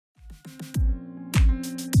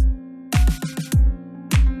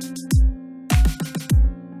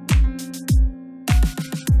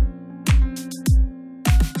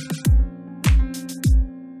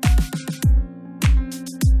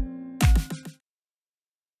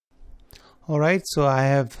Alright, so I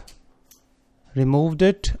have removed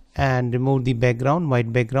it and removed the background,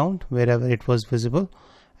 white background, wherever it was visible.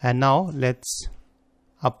 And now let's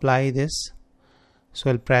apply this.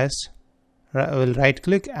 So we'll right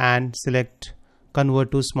click and select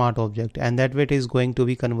convert to smart object, and that way it is going to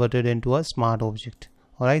be converted into a smart object.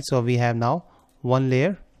 Alright, so we have now one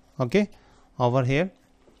layer, okay, over here.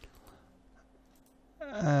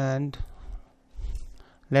 And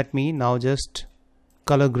let me now just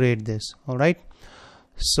color grade this. Alright,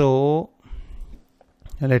 so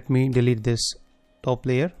let me delete this top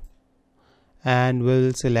layer and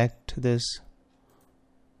we'll select this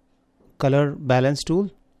color balance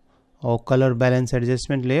tool or color balance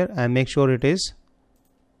adjustment layer and make sure it is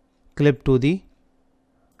clipped to the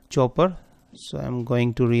chopper. So I'm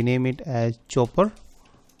going to rename it as chopper.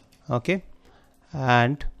 Okay,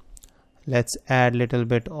 and let's add little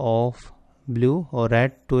bit of blue or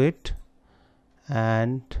red to it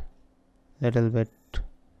and little bit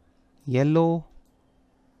yellow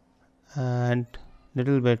and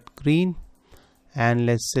little bit green, and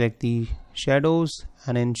let's select the shadows,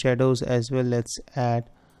 and in shadows as well let's add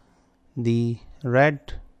the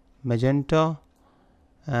red, magenta,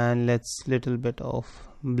 and let's little bit of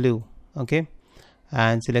blue. Okay,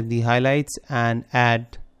 and select the highlights and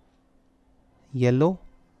add yellow,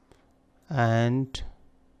 and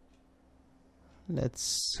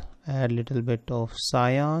let's add little bit of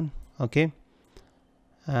cyan. Okay,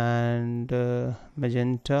 and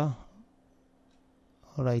magenta.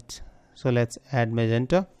 Alright, so let's add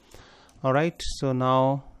magenta. Alright, so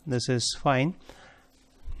now this is fine,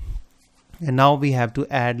 and now we have to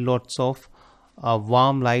add lots of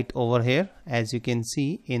warm light over here, as you can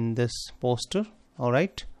see in this poster.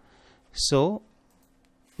 Alright, so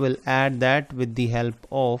we'll add that with the help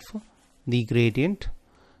of the gradient.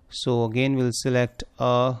 So again we'll select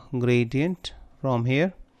a gradient from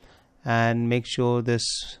here and make sure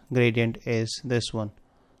this gradient is this one,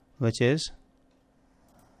 which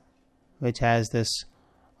has this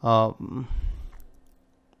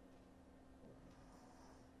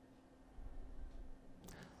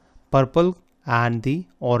purple and the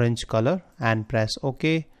orange color, and press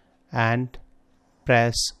OK and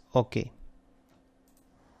press OK.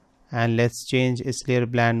 And let's change its layer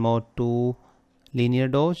blend mode to linear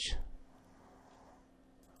dodge,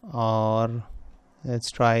 or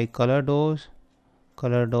let's try color dodge.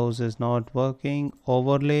 Color dodge is not working.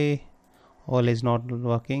 Overlay is not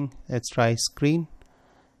working. Let's try screen.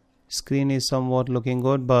 Screen is somewhat looking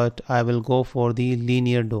good, but I will go for the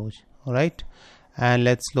linear dodge. Alright, and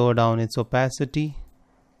let's lower down its opacity,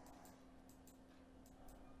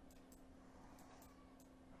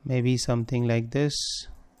 maybe something like this,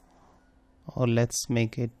 or let's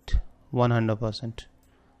make it 100%.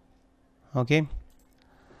 Okay,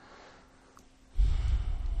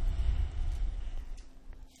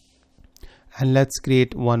 and let's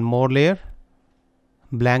create one more layer,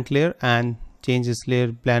 blank layer, and change this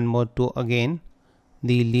layer blend mode to again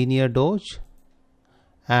the linear dodge,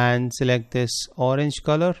 and select this orange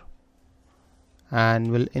color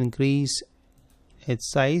and will increase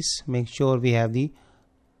its size. Make sure we have the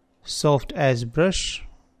soft edge brush,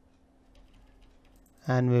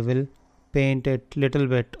 and we will paint it little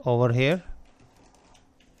bit over here.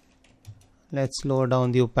 Let's lower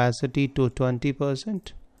down the opacity to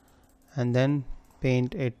 20% and then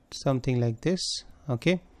paint it something like this.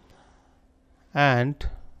 Okay, and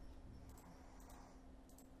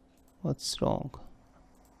what's wrong?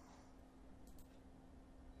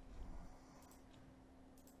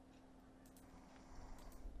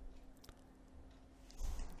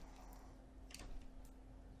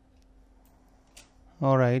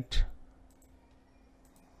 Alright,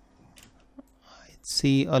 I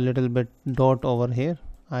see a little bit dot over here.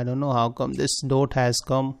 I don't know how come this dot has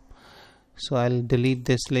come. So I'll delete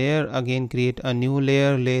this layer, again create a new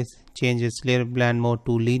layer, change its layer blend mode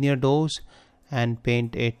to linear dodge and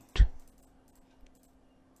paint it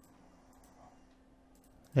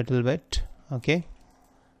little bit. Okay,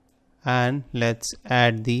 and let's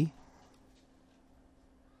add the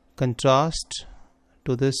contrast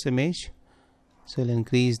to this image. So we'll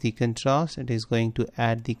increase the contrast. It is going to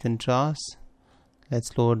add the contrast.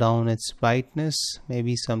 Let's lower down its brightness,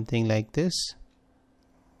 maybe something like this.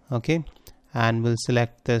 Okay, and we'll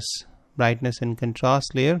select this brightness and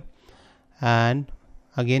contrast layer, and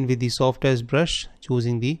again with the soft edge brush,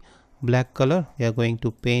 choosing the black color, we are going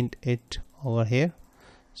to paint it over here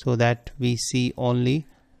so that we see only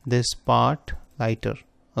this part lighter.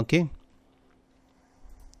 Okay,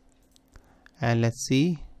 and let's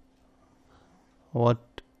see what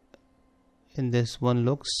in this one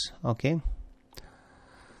looks. Okay,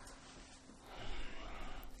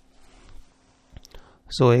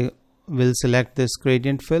 So we'll select this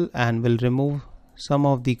gradient fill and we'll remove some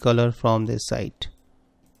of the color from this side.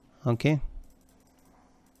 Okay,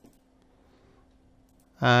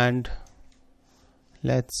 and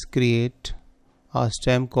let's create a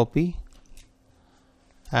stem copy,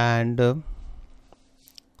 and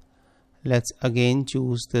let's again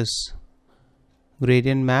choose this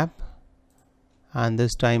gradient map, and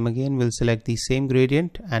this time again we'll select the same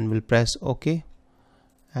gradient and we'll press OK,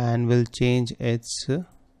 and we'll change its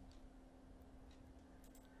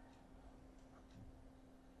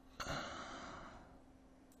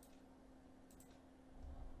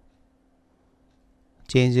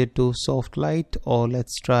change it to soft light, or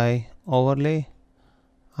let's try overlay.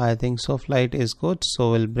 I think soft light is good,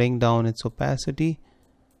 so we'll bring down its opacity,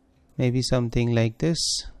 maybe something like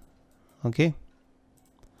this. Okay,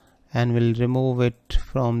 and we'll remove it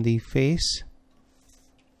from the face,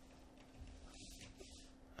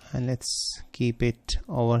 and let's keep it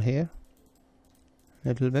over here a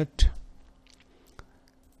little bit.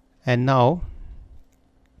 And now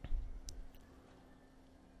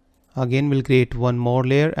again we'll create one more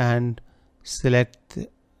layer and select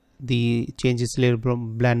the changes layer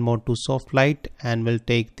from blend mode to soft light, and we'll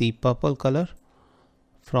take the purple color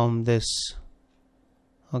from this.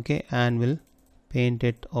 Okay, and we'll paint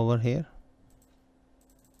it over here,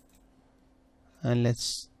 and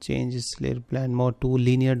let's change this layer blend mode to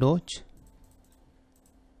linear dodge.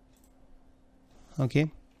 Okay,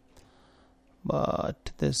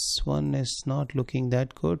 but this one is not looking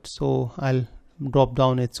that good, so I'll drop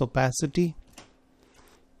down its opacity.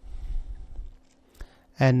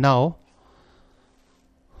 And now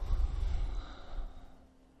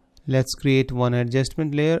let's create one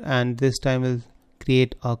adjustment layer, and this time we'll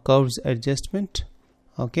create a curves adjustment.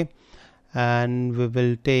 Okay, and we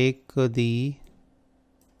will take the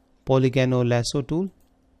polygon or lasso tool,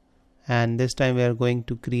 and this time we are going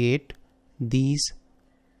to create these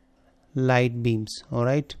light beams.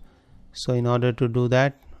 Alright, so in order to do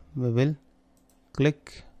that, we will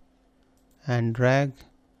click and drag,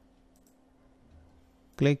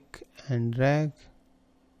 click and drag,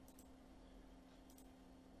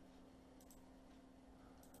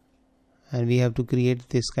 and we have to create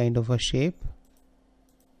this kind of a shape.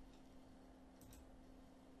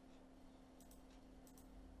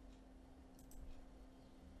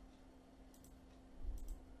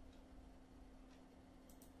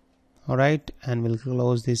 Alright, and we'll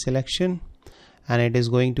close the selection, and it is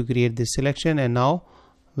going to create this selection. And now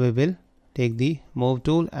we will take the move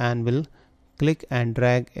tool and we'll click and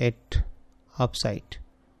drag it upside.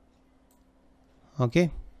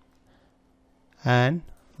 Okay, and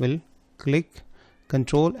we'll click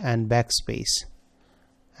Control and backspace,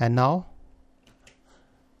 and now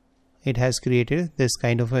it has created this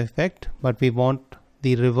kind of effect, but we want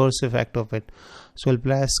the reverse effect of it. So we'll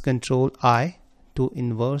press Control I to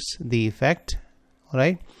inverse the effect.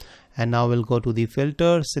 Alright, and now we'll go to the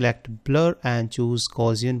filter, select blur and choose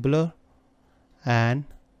Gaussian blur, and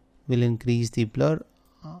we'll increase the blur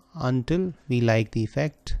until we like the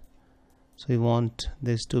effect. So we want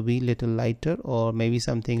this to be little lighter, or maybe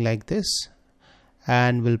something like this,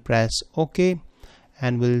 and we'll press OK,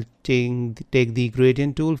 and we'll take the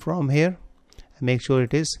gradient tool from here and make sure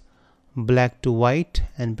it is black to white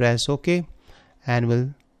and press OK, and we'll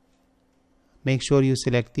make sure you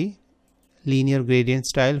select the linear gradient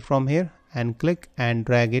style from here and click and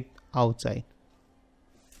drag it outside.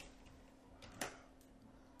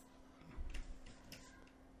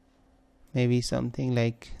 Maybe something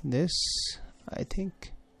like this. I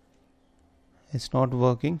think it's not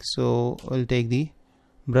working, so we'll take the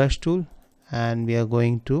brush tool and we are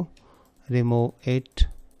going to remove it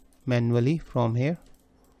manually from here.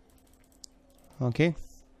 Okay,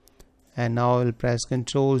 and now we'll press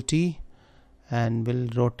Ctrl T and we'll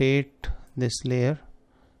rotate this layer,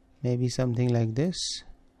 maybe something like this,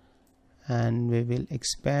 and we will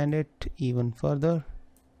expand it even further.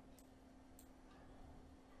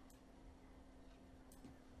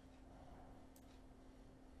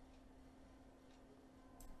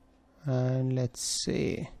 And let's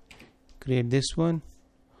say create this one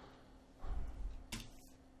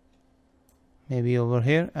maybe over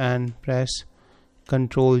here, and press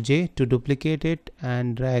Ctrl J to duplicate it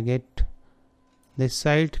and drag it this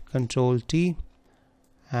side, Ctrl T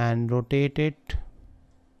and rotate it.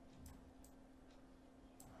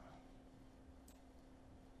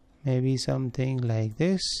 Maybe something like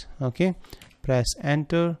this. Okay, press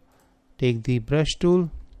enter, take the brush tool,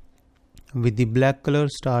 with the black color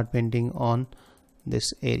start painting on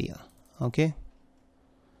this area. Okay,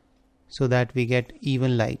 so that we get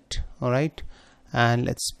even light. Alright, and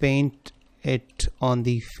let's paint it on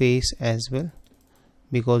the face as well.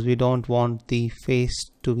 because we don't want the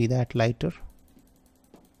face to be that lighter.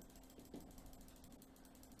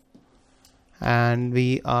 And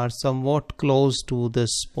we are somewhat close to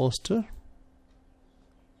this poster.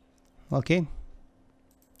 Okay,